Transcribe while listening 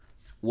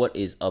What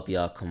is up,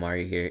 y'all?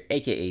 Kamari here,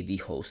 aka the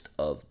host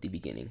of The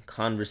Beginning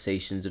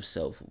Conversations of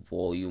Self,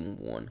 Volume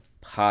 1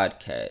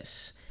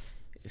 podcast.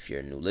 If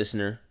you're a new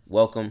listener,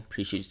 welcome.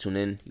 Appreciate you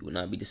tuning in. You will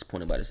not be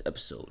disappointed by this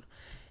episode.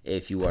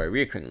 If you are a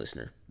recurring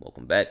listener,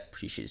 welcome back.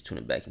 Appreciate you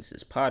tuning back into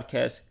this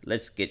podcast.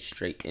 Let's get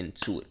straight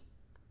into it.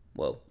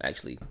 Well,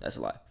 actually, that's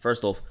a lie.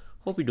 First off,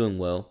 hope you're doing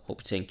well.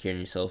 Hope you're taking care of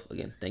yourself.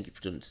 Again, thank you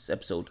for tuning into this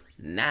episode.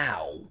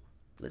 Now,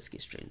 let's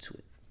get straight into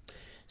it.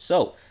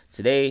 So,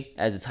 today,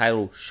 as the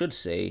title should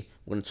say,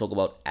 we're going to talk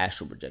about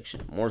astral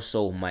projection. More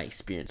so, my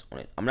experience on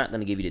it. I'm not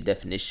going to give you the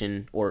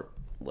definition, well,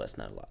 that's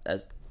not a lot.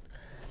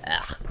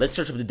 Let's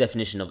search up the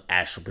definition of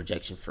astral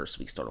projection first.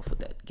 We can start off with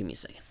that. Give me a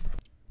second.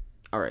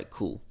 All right,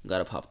 cool.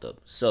 Got it popped up.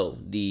 So,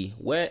 the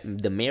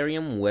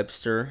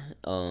Merriam-Webster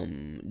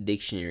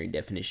dictionary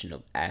definition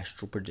of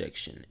astral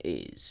projection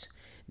is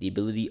the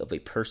ability of a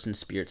person's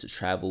spirit to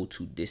travel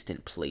to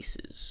distant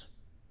places.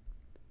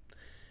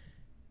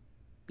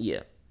 Yeah.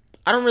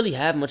 I don't really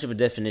have much of a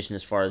definition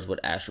as far as what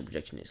astral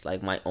projection is,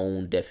 like my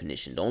own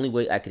definition. The only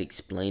way I could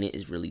explain it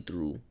is really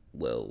through,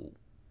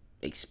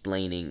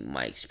 explaining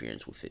my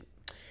experience with it.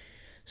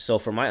 So,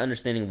 for my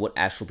understanding, what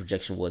astral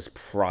projection was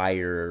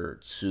prior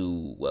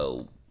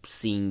to,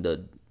 seeing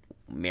the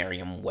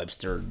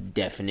Merriam-Webster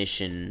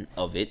definition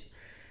of it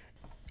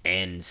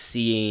and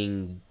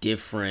seeing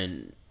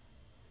different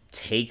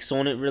takes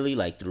on it, really,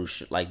 like through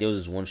like there was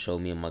this one show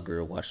me and my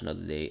girl watched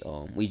another day.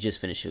 We just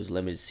finished. It was a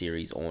limited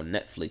series on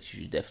Netflix.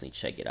 You should definitely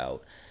check it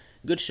out.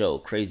 Good show,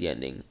 crazy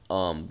ending.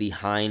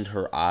 Behind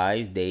Her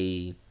Eyes,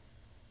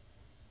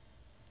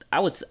 I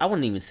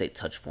wouldn't even say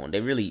touch upon.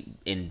 They really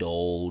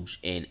indulge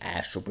in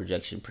astral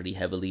projection pretty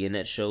heavily in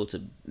that show. It's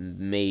a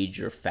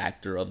major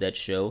factor of that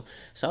show.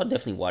 So I'll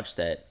definitely watch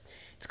that.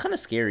 It's kind of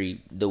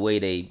scary the way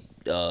they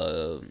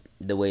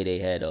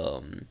had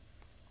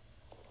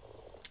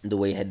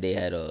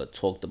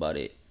talked about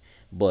it.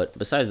 But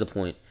besides the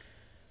point,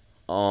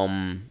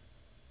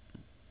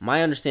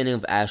 my understanding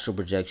of astral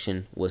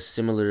projection was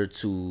similar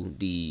to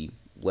the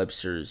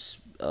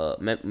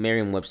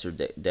Merriam-Webster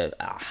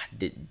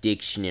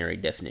dictionary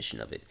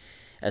definition of it,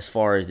 as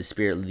far as the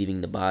spirit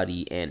leaving the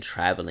body and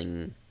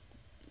traveling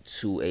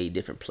to a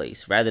different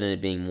place, rather than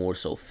it being more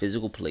so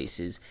physical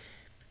places.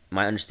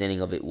 My understanding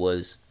of it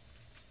was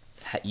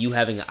you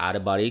having an out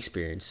of body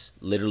experience,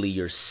 literally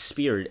your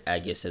spirit, I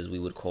guess as we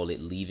would call it,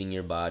 leaving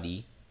your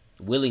body,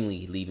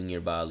 willingly leaving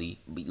your body,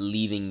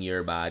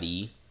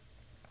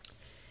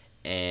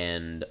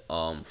 and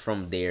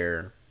from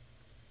there,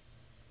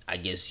 I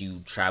guess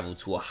you travel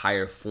to a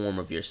higher form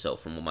of yourself.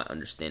 From what my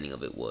understanding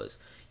of it was,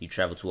 you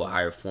travel to a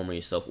higher form of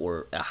yourself,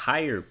 or a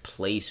higher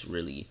place,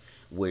 really,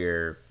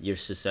 where you're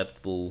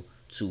susceptible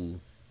to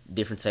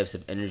different types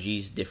of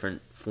energies,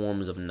 different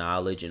forms of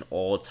knowledge, and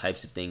all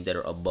types of things that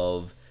are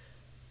above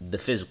the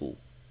physical,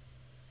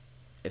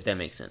 if that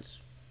makes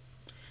sense.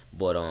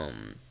 But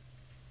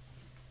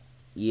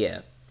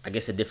yeah, I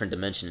guess a different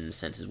dimension in a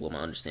sense is what my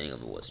understanding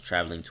of it was.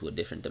 Traveling to a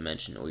different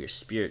dimension, or your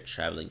spirit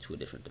traveling to a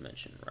different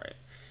dimension, right?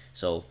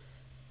 So,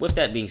 with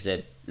that being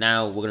said,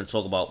 now we're gonna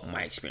talk about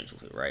my experience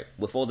with it, right?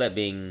 With all that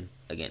being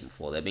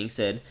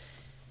said,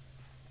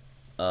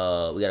 we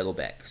gotta go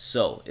back.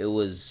 So it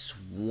was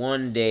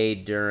one day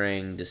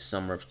during the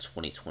summer of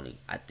 2020.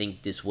 I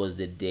think this was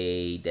the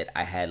day that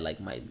I had like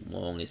my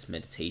longest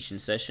meditation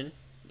session.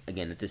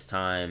 Again, at this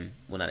time,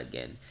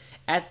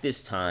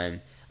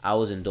 I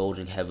was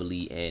indulging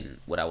heavily in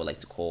what I would like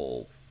to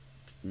call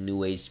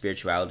New Age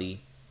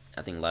spirituality.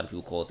 I think a lot of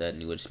people call it that,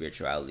 New Age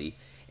spirituality.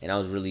 And I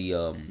was really,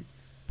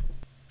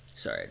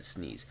 sorry, I had to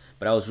sneeze.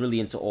 But I was really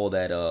into all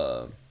that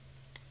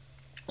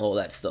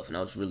stuff. And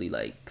I was really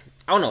like,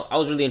 I don't know, I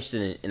was really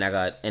interested in it. And I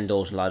got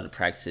indulged in a lot of the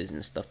practices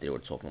and stuff they were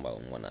talking about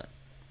and whatnot.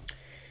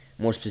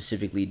 More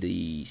specifically,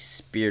 the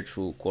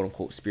spiritual, quote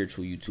unquote,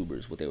 spiritual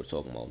YouTubers, what they were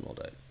talking about and all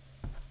that.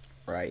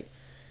 Right?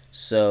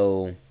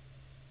 So,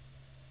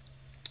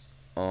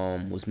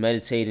 was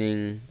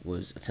meditating,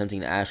 was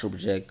attempting to astral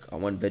project. I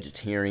went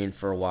vegetarian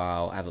for a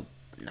while.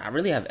 I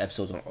really have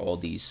episodes on all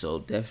these, so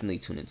definitely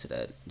tune into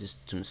that.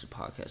 Just tune into the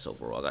podcast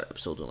overall. I got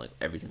episodes on like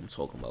everything I'm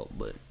talking about,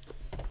 but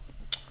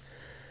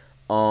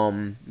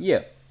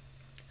yeah.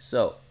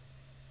 So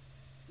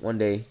one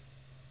day,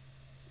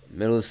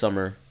 middle of the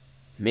summer,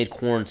 mid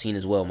quarantine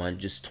as well, man.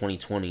 Just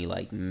 2020,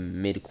 like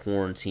mid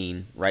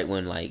quarantine, right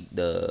when like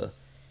the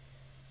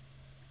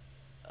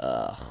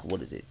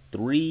what is it,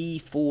 3,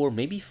 4,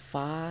 maybe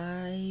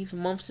 5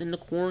 months into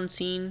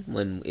quarantine,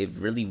 when it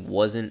really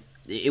wasn't,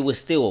 it was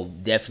still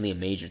definitely a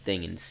major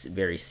thing and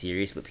very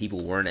serious, but people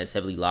weren't as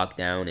heavily locked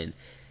down and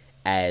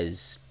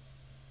as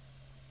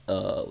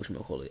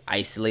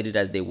isolated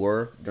as they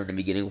were during the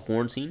beginning of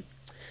quarantine.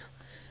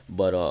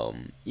 But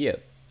yeah,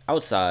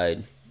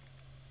 outside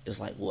it's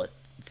like what,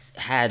 it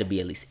had to be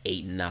at least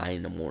 8, 9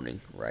 in the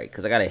morning, right?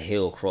 Because I got a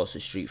hill across the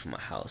street from my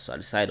house, so I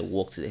decided to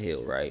walk to the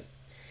hill, right?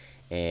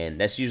 And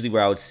that's usually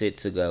where I would sit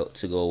to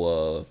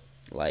go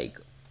like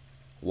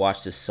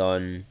watch the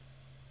sun,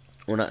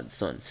 or not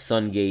the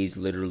sun gaze,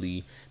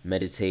 literally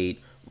meditate,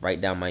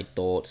 write down my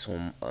thoughts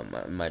on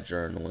my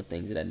journal and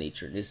things of that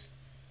nature.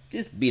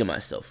 just be to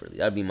myself. Really,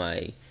 that'd be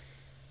my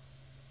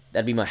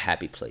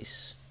happy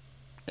place,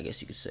 I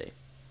guess you could say,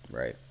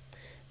 right?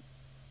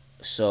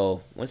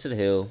 So went to the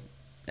hill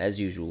as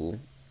usual,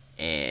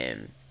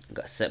 and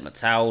got set my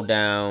towel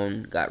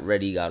down, got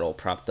ready, got all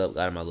propped up,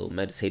 got in my little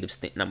meditative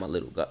not my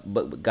little,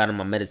 but got in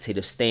my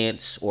meditative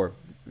stance or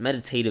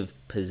meditative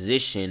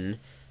position,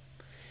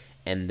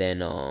 and then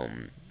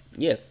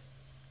yeah,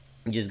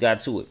 just got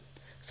to it.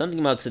 Something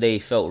about today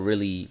felt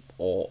really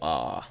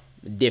all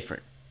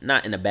different,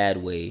 not in a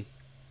bad way,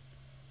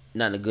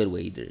 not in a good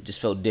way either. It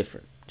just felt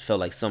different. It felt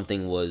like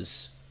something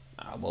was,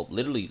 well,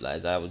 literally,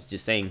 as I was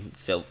just saying,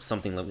 felt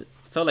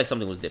like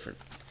something was different.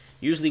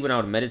 Usually, when I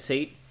would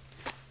meditate,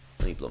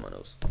 let me blow my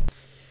nose.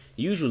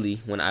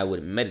 Usually, when I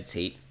would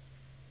meditate,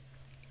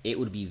 it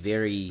would be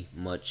very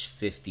much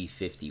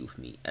 50-50 with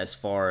me. As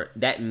far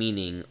that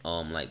meaning,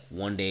 like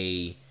one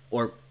day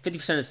or 50%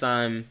 of the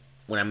time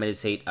when I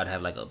meditate, I'd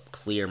have like a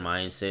clear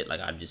mindset. Like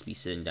I'd just be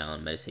sitting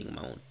down meditating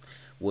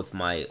with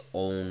my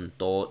own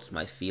thoughts,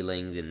 my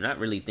feelings, and not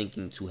really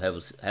thinking too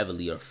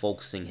heavily or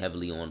focusing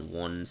heavily on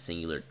one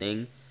singular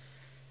thing.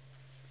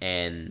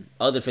 And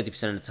other 50%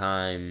 of the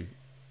time,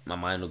 my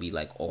mind would be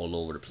like all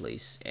over the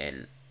place,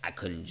 and I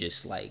couldn't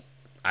just like,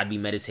 I'd be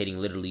meditating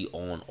literally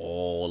on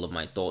all of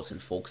my thoughts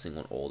and focusing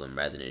on all of them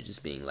rather than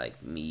just being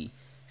like me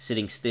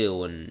sitting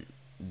still and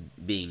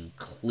being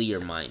clear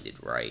minded,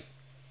 right?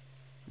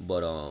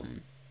 But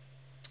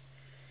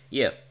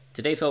yeah,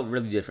 today felt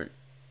really different.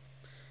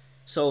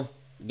 So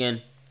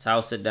again,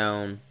 towel sit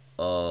down,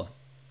 because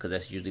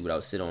that's usually what I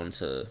would sit on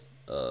to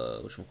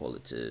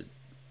to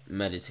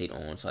meditate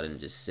on, so I didn't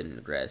just sit in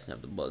the grass and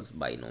have the bugs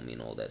biting on me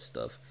and all that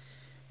stuff.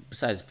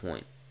 Besides the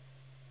point,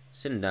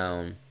 sitting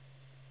down,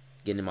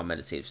 getting in my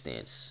meditative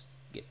stance,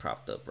 get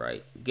propped up,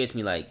 right? Gives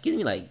me like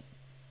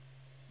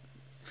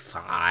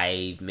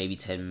 5, maybe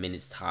 10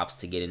 minutes tops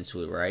to get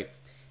into it, right?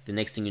 The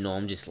next thing you know,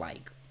 I'm just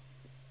like,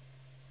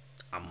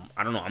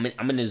 I don't know,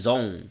 I'm in the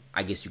zone,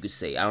 I guess you could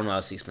say. I don't know how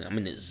to explain. I'm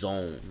in the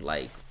zone,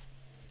 like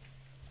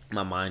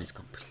my mind is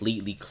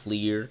completely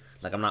clear.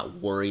 Like I'm not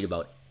worried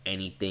about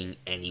anything,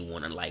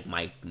 anyone, and like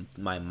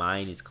my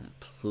mind is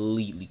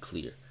completely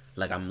clear.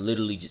 Like I'm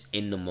literally just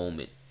in the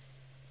moment.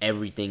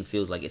 Everything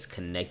feels like it's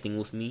connecting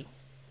with me,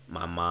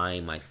 my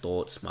mind, my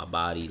thoughts, my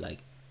body, like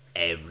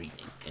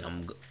everything.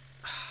 And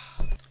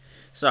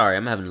sorry,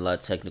 I'm having a lot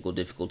of technical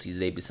difficulties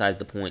today. Besides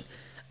the point,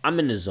 I'm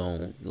in the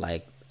zone.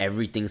 Like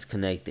everything's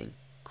connecting.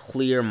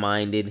 Clear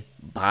minded,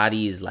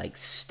 body is like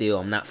still.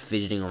 I'm not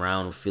fidgeting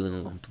around or feeling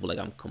uncomfortable. Like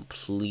I'm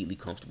completely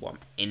comfortable. I'm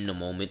in the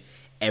moment.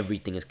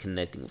 Everything is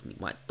connecting with me.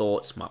 My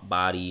thoughts, my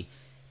body,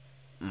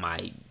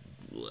 my,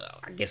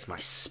 I guess my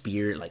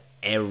spirit. Like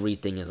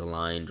everything is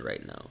aligned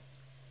right now.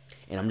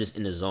 And I'm just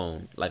in the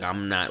zone. Like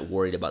I'm not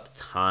worried about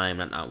the time.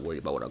 I'm not worried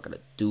about what I'm gonna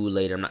do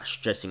later. I'm not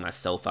stressing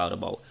myself out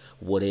about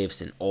what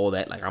ifs and all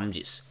that. Like I'm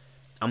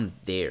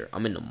there.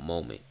 I'm in the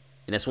moment,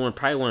 and that's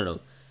probably one of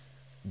the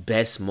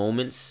best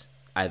moments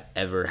I've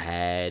ever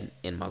had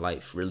in my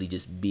life. Really,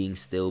 just being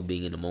still,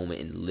 being in the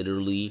moment, and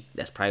literally,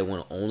 that's probably one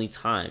of the only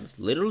times.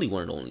 Literally,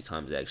 one of the only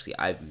times actually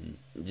I'm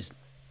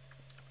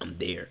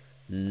there.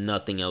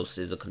 Nothing else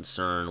is a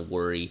concern,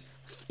 worry,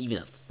 even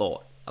a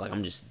thought. Like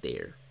I'm just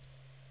there.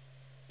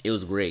 It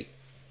was great,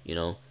 you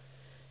know,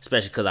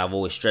 especially because I've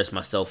always stressed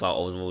myself out.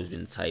 I've always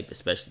been the type,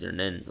 especially during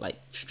then, like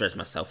stress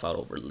myself out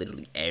over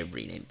literally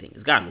every and anything.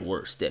 It's gotten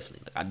worse,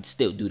 definitely. Like I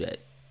still do that.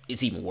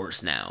 It's even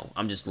worse now.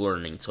 I'm just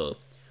learning to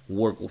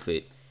work with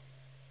it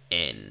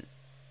and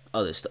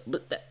other stuff.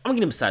 But I'm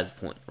getting besides the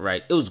point,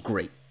 right? It was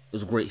great. It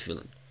was a great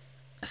feeling.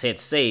 I said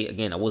to say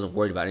again, I wasn't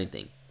worried about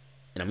anything,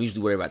 and I'm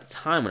usually worried about the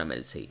time when I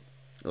meditate.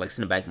 Like it's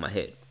in the back of my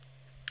head.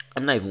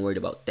 I'm not even worried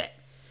about that.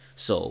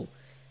 So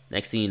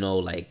next thing you know,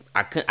 like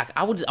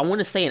I want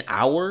to say an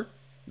hour,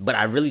 but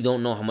I really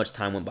don't know how much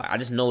time went by. I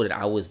just know that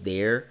I was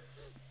there,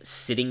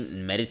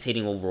 sitting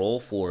meditating overall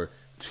for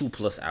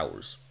 2+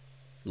 hours,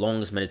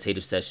 longest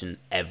meditative session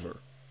ever,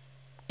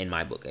 in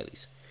my book at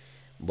least.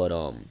 But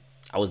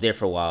I was there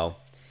for a while,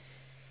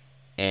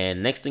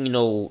 and next thing you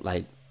know,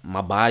 like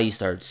my body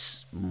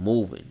starts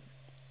moving.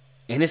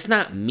 And it's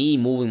not me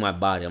moving my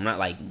body. I'm not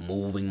like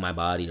moving my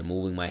body or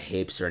moving my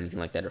hips or anything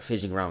like that or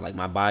fidgeting around. Like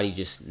my body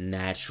just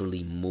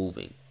naturally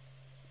moving.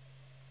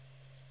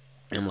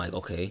 And I'm like,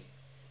 okay.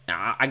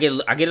 Now, I get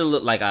a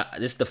little like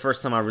this is the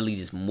first time I really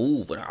just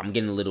move. But I'm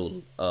getting a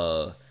little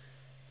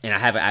and I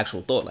have an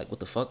actual thought like, what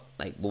the fuck?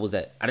 Like, what was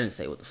that? I didn't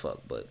say what the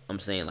fuck, but I'm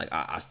saying like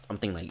I'm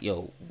thinking like,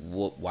 yo,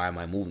 why am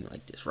I moving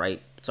like this, right?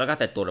 So I got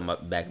that thought in my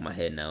back of my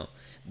head now,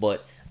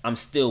 but I'm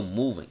still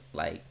moving.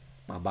 Like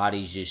my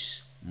body's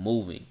just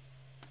moving,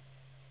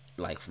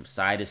 like from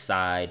side to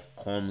side,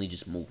 calmly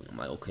just moving. I'm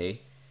like, okay.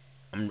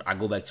 I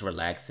go back to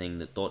relaxing.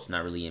 The thoughts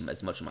not really in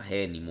as much in my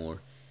head anymore.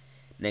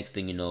 Next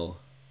thing you know,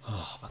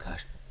 oh my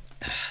gosh,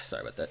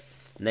 sorry about that.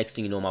 Next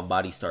thing you know, my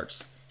body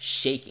starts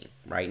shaking,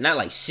 right? Not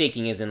like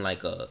shaking as in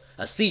like a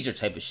seizure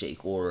type of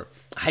shake or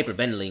a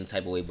hyperventilating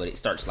type of way, but it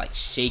starts like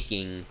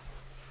shaking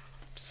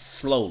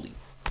slowly.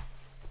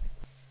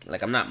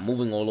 Like I'm not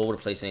moving all over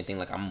the place or anything.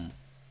 Like I'm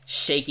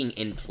shaking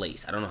in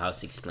place. I don't know how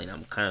to explain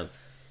it.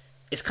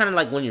 it's kind of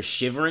like when you're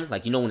shivering,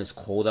 like you know when it's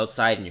cold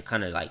outside and you're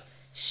kind of like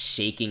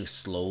shaking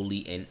slowly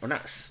in, or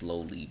not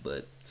slowly,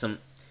 but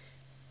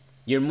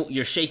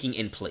you're shaking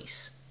in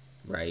place,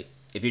 right?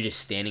 If you're just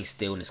standing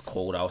still and it's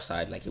cold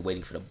outside, like you're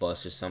waiting for the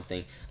bus or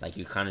something, like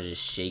you're kind of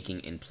just shaking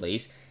in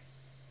place.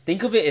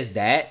 Think of it as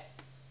that,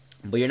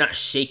 but you're not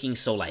shaking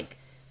so like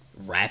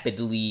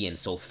rapidly and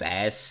so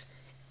fast,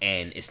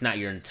 and it's not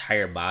your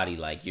entire body,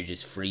 like you're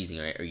just freezing,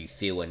 or you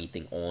feel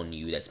anything on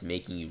you that's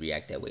making you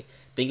react that way.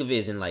 Think of it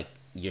as in like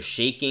you're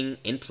shaking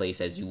in place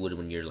as you would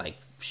when you're like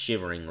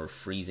shivering or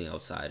freezing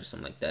outside or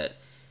something like that,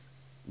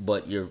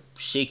 but you're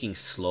shaking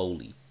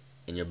slowly,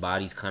 and your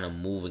body's kind of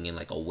moving in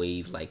like a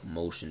wave like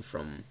motion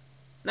from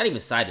not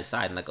even side to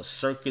side, in like a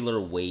circular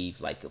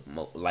wave like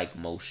like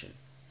motion.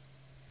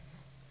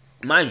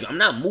 Mind you, I'm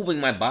not moving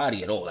my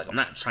body at all. Like I'm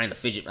not trying to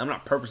fidget. I'm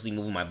not purposely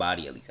moving my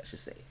body. At least I should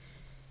say.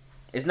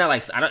 It's not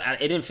like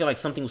it didn't feel like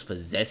something was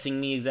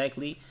possessing me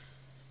exactly,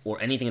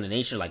 or anything in the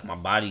nature. Like my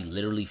body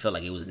literally felt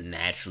like it was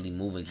naturally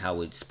moving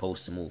how it's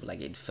supposed to move.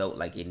 Like it felt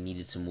like it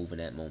needed to move in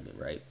that moment,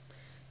 right?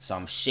 So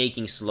I'm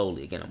shaking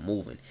slowly. Again, I'm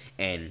moving,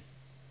 and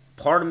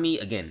part of me,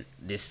 again,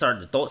 the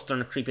thoughts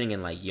starting to creep in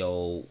again, like,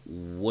 yo,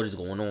 what is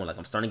going on? Like,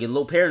 I'm starting to get a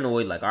little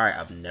paranoid. Like, all right,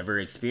 I've never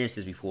experienced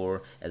this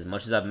before. As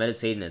much as I've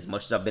meditated, and as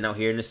much as I've been out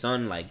here in the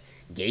sun, like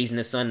gazing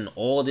the sun and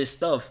all this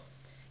stuff,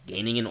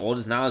 gaining in all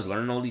this knowledge,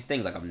 learning all these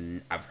things. Like,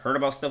 I've heard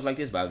about stuff like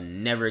this, but I've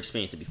never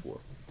experienced it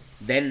before.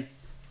 Then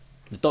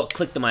the thought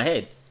clicked in my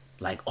head,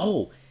 like,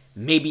 oh,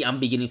 maybe I'm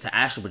beginning to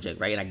astral project,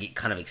 right? And I get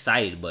kind of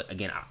excited, but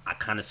again, I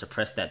kind of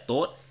suppressed that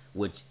thought,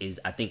 which is,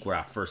 I think, where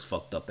I first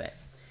fucked up at.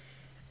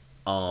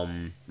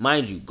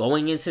 Mind you,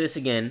 going into this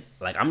again,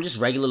 like I'm just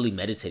regularly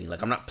meditating.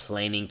 Like I'm not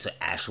planning to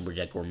astral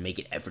project or make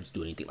an effort to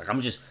do anything. Like I'm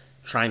just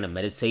trying to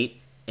meditate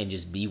and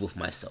just be with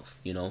myself,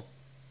 you know?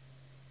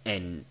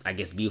 And I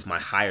guess be with my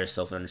higher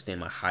self and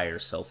understand my higher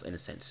self in a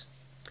sense.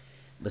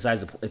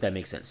 Besides, if that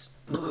makes sense.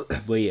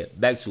 But yeah,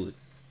 back to it.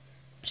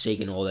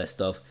 Shaking all that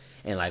stuff,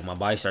 and like my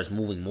body starts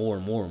moving more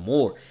and more and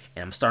more,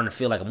 and I'm starting to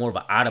feel like a more of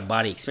an out of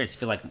body experience. I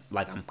feel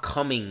like I'm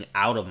coming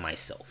out of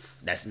myself.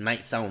 That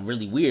might sound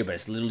really weird, but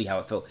it's literally how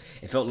it felt.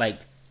 It felt like,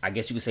 I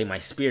guess you could say, my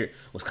spirit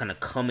was kind of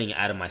coming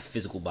out of my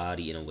physical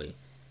body in a way.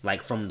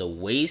 Like from the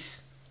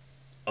waist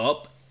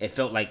up, it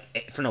felt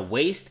like from the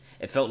waist,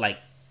 it felt like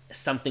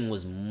something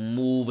was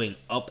moving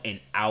up and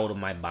out of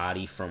my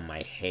body from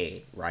my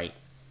head, right?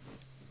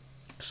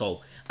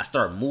 So I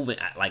started moving,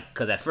 like,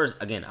 because at first,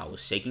 again, I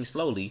was shaking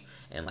slowly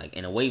and like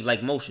in a wave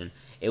like motion.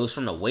 It was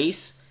from the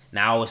waist.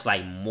 Now it's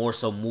like more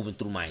so moving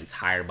through my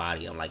entire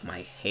body. I'm like,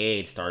 my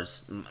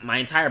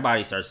entire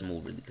body starts to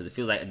move, really, because it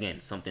feels like, again,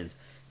 something's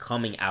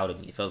coming out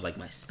of me. It feels like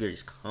my spirit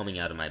is coming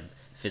out of my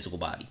physical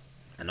body.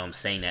 I know I'm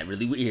saying that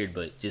really weird,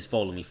 but just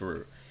follow me for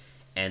real.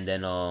 And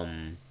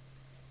then,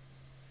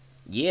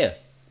 yeah,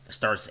 it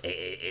starts.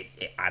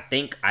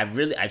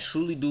 I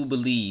truly do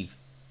believe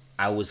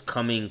I was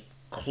coming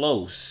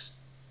close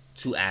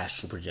to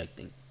astral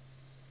projecting.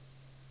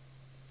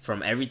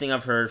 From everything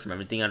I've heard, from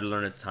everything I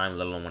learned at the time,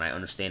 let alone when I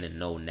understand and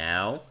know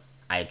now,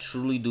 I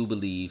truly do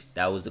believe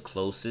that was the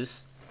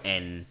closest,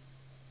 and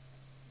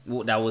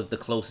well, that was the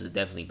closest,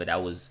 definitely, but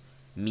that was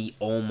me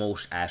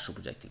almost astral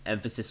projecting.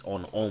 Emphasis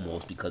on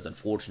almost, because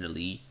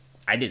unfortunately,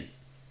 I didn't.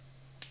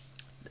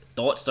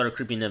 Thoughts started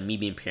creeping in, me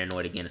being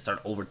paranoid again. I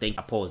started overthinking.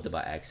 I paused it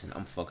by accident.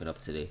 I'm fucking up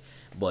today.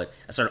 But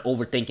I started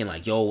overthinking,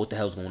 like, yo, what the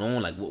hell's going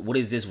on? Like, what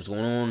is this? What's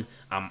going on?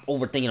 I'm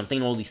overthinking. I'm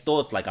thinking all these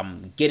thoughts. Like,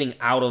 I'm getting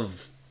ahead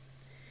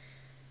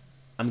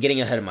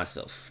of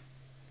myself.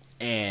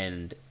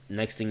 And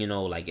next thing you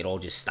know, like, it all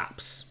just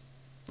stops.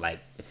 Like,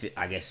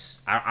 I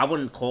guess, I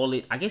wouldn't call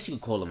it, I guess you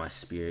could call it my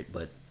spirit,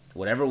 but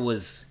whatever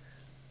was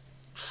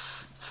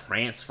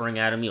transferring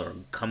out of me or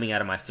coming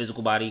out of my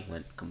physical body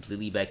went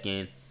completely back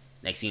in.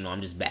 Next thing you know, I'm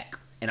just back.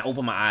 And I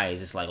open my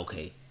eyes. It's like,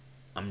 okay,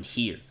 I'm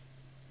here.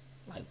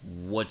 Like,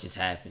 what just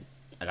happened?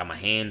 I got my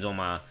hands on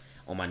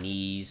my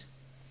knees.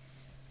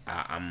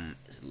 I'm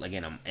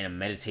in a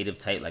meditative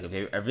type. Like,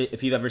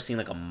 if you've ever seen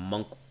like a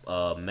monk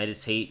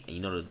meditate, and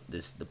you know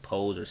the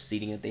pose or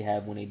seating that they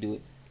have when they do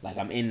it. Like,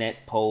 I'm in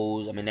that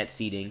pose. I'm in that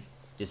seating,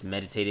 just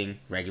meditating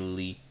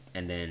regularly,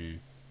 and then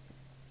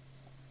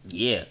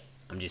yeah,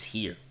 I'm just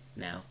here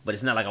now. But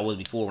it's not like I was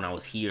before when I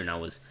was here and I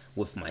was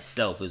with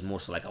myself. It was more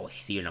so like I was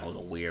here and I was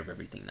aware of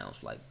everything now.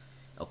 It's like,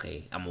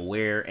 okay, I'm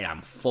aware and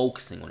I'm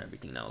focusing on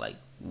everything now. Like,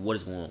 what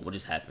is going on? What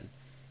just happened?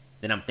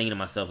 Then I'm thinking to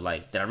myself,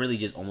 like, did I really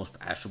just almost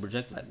astral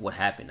project? Like, what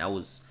happened? That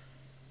was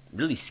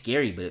really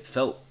scary, but it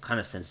felt kind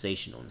of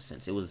sensational in a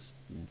sense. It was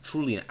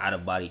truly an out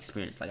of body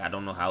experience. Like, I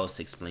don't know how else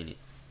to explain it.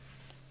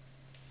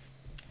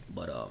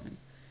 But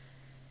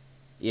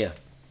yeah,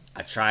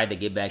 I tried to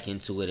get back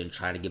into it and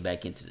try to get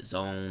back into the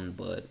zone,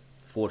 but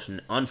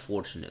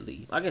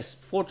unfortunately, I guess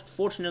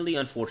fortunately,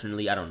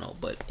 unfortunately, I don't know,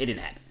 but it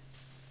didn't happen.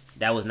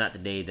 That was not the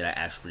day that I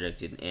astral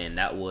projected, and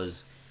that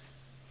was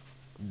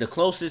the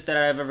closest that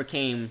I've ever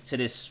came to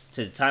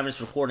the time of this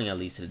recording, at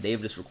least, to the day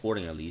of this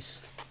recording, at least,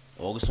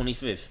 August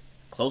 25th.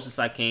 Closest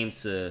I came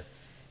to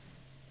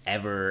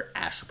ever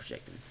astral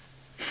projecting.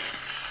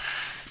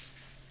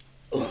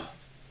 Ugh.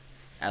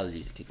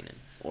 allergies are kicking in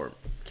or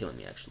killing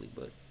me actually.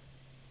 But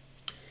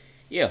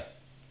yeah,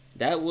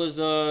 that was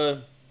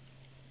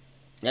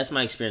that's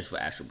my experience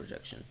with astral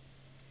projection.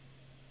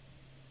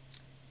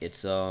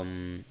 It's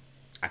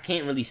I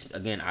can't really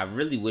again. I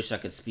really wish I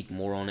could speak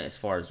more on it as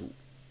far as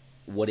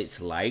what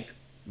it's like,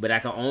 but I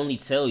can only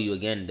tell you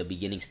again the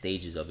beginning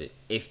stages of it,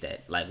 if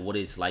that, like what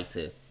it's like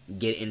to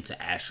get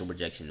into astral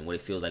projection and what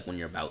it feels like when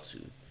you're about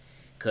to.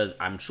 Because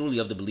I'm truly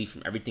of the belief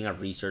from everything I've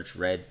researched,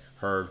 read,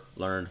 heard,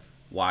 learned,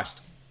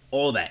 watched,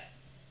 all that,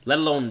 let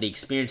alone the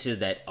experiences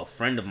that a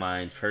friend of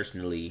mine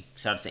personally,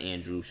 shout out to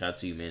Andrew, shout out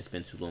to you, man. It's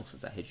been too long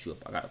since I hit you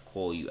up. I gotta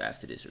call you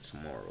after this or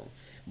tomorrow.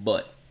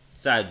 But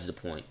besides the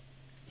point,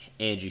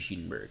 Andrew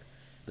Schuttenberg.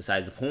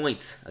 Besides the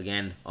point,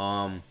 again,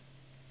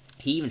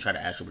 he even tried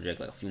to astral project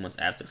like a few months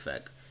after the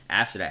fact.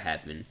 After that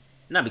happened,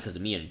 not because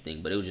of me or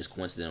anything, but it was just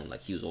coincidental.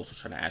 Like he was also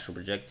trying to astral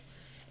project,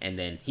 and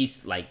then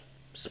he's like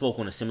spoke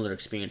on a similar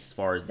experience as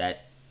far as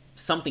that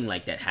something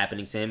like that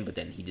happening to him. But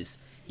then he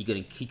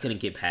couldn't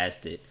get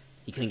past it.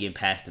 He couldn't get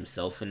past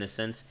himself in a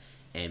sense,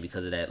 and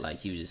because of that, like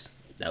he was just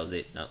that was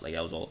it. Not, like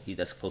that was all.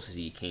 That's close as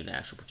he came to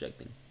astral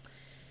projecting.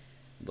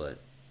 But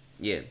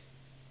yeah,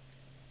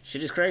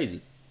 shit is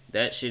crazy.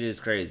 That shit is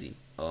crazy.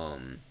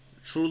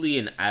 Truly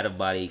an out of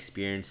body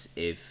experience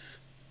if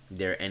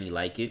there are any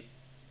like it.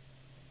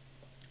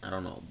 I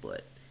don't know,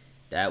 but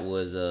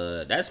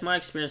that's my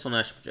experience on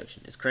astral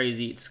projection. It's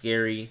crazy, it's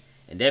scary,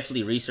 and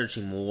definitely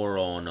researching more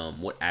on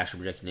what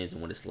astral projection is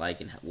and what it's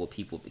like and what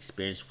people have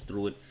experienced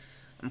through it.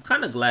 I'm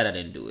kind of glad I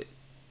didn't do it,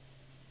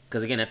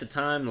 because again, at the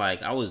time,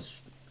 like I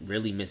was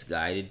really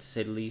misguided to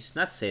say the least.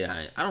 Not to say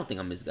that I don't think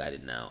I'm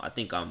misguided now. I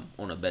think I'm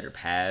on a better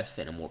path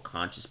and a more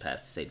conscious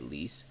path to say the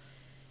least,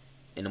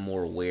 and I'm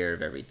more aware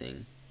of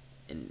everything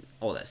and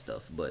all that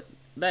stuff. But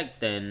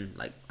back then,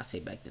 like I say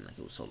back then, like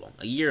it was so long.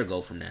 A year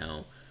ago from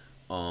now,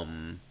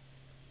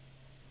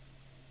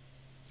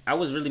 I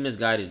was really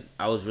misguided.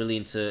 I was really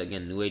into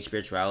again new age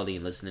spirituality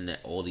and listening to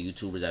all the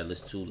YouTubers I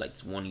listened to. Like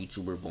this one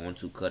YouTuber, Vaughn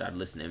Two Cut, I'd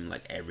listen to him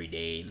like every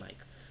day and like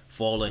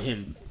follow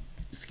him.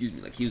 Excuse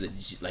me, like he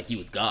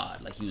was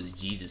God, like he was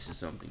Jesus or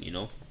something, you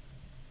know,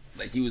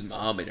 like he was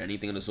Muhammad or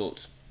anything of the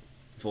sorts.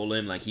 Follow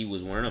him like he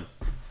was one of them,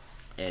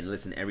 and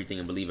listen to everything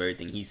and believe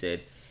everything he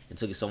said, and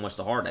took it so much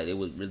to heart that it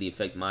would really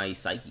affect my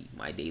psyche,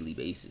 my daily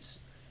basis,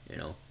 you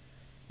know,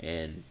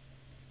 and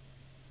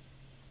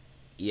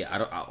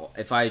yeah,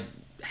 if I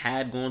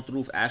had gone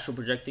through astral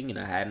projecting and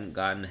I hadn't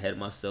gotten ahead of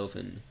myself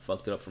and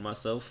fucked it up for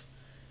myself,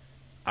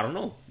 I don't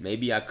know.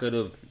 Maybe I could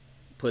have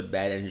put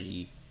bad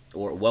energy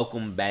or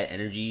welcomed bad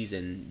energies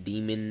and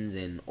demons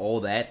and all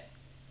that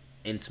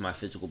into my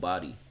physical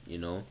body, you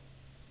know,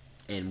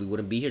 and we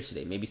wouldn't be here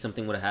today. Maybe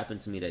something would have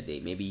happened to me that day.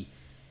 Maybe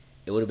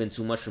it would have been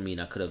too much for me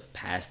and I could have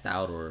passed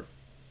out, or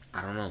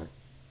I don't know.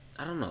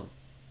 I don't know.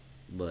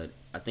 But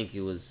I think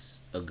it was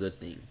a good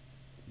thing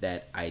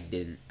that I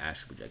didn't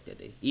astral project that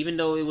day. Even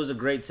though it was a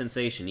great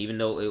sensation, even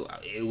though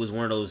it was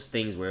one of those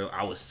things where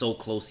I was so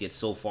close yet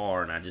so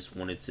far and I just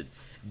wanted to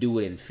do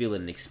it and feel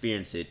it and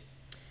experience it,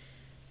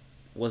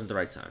 it wasn't the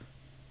right time.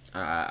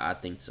 I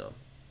think so.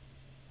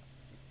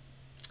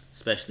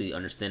 Especially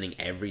understanding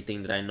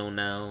everything that I know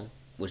now,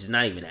 which is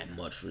not even that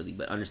much really,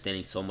 but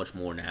understanding so much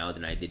more now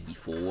than I did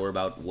before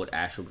about what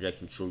astral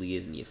projection truly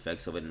is and the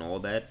effects of it and all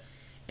that,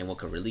 and what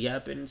could really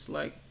happen. It's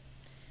like,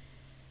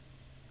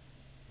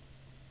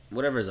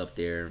 whatever's up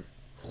there,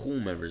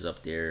 whomever's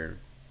up there,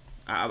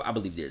 I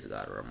believe there's a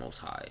God or a Most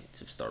High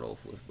to start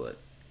off with, but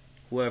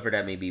whoever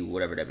that may be,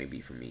 whatever that may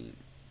be for me,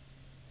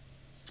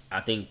 I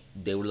think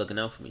they were looking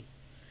out for me.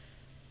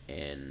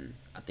 And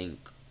I think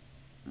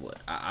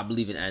I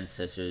believe in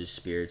ancestors,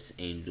 spirits,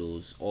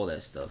 angels, all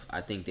that stuff.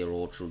 I think they were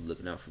all truly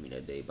looking out for me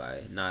that day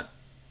by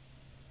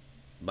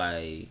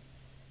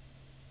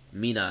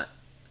me not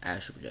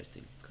astral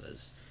projecting,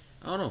 because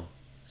I don't know,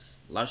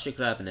 a lot of shit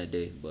could happen that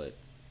day. But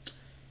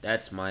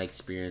that's my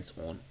experience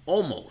on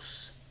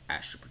almost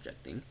astral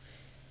projecting.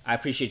 I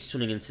appreciate you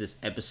tuning into this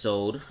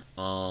episode.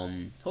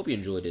 Hope you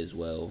enjoyed it as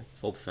well.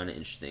 Hope you found it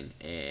interesting,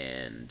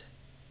 and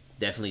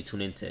definitely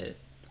tune into.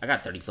 I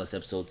got 30 plus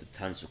episodes at the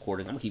time of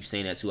recording. I'm gonna keep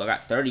saying that too. I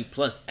got 30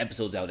 plus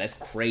episodes out. That's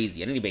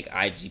crazy. I need to make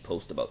an IG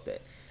post about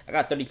that. I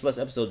got 30 plus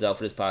episodes out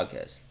for this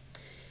podcast.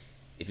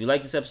 If you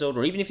like this episode,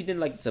 or even if you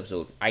didn't like this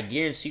episode, I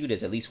guarantee you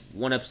there's at least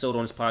one episode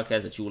on this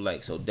podcast that you would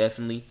like. So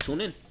definitely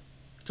tune in.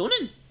 Tune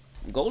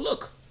in. Go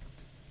look.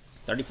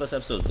 30 plus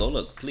episodes. Go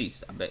look,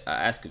 please. I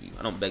ask of you.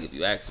 I don't beg of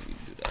you. I ask of you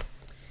to do that.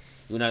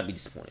 You will not be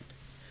disappointed.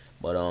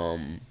 But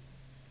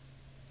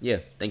yeah,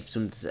 thank you for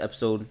tuning into this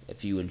episode.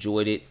 If you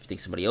enjoyed it, if you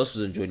think somebody else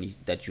was enjoying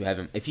it, that you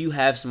haven't, if you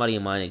have somebody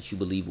in mind that you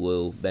believe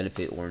will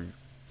benefit or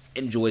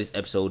enjoy this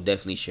episode,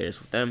 definitely share this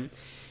with them.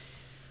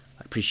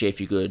 I'd appreciate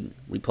if you could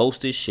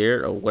repost it,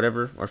 share it, or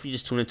whatever. Or if you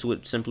just tune into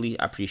it simply,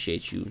 I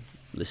appreciate you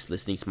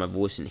listening to my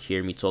voice and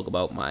hearing me talk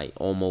about my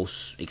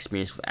almost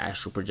experience with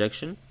astral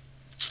projection.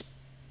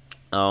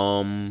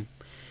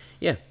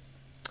 Yeah.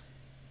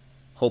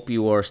 Hope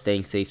you are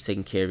staying safe,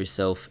 taking care of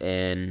yourself,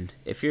 and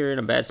if you're in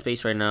a bad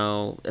space right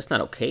now, that's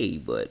not okay,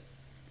 but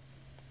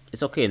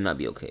it's okay to not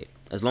be okay.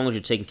 As long as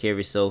you're taking care of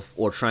yourself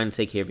or trying to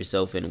take care of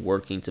yourself and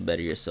working to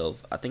better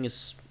yourself, I think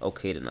it's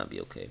okay to not be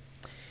okay.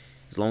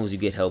 As long as you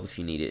get help if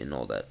you need it and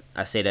all that.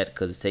 I say that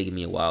because it's taken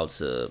me a while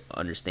to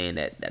understand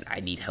that I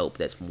need help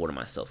that's more to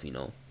myself, you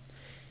know.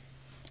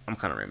 I'm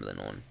kind of rambling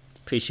on.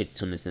 Appreciate you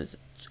tuning in.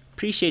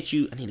 Appreciate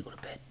you. I need to go to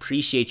bed.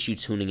 Appreciate you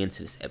tuning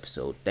into this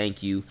episode.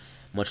 Thank you.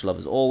 Much love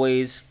as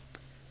always.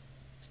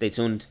 Stay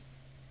tuned.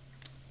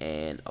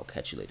 And I'll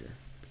catch you later.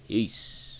 Peace.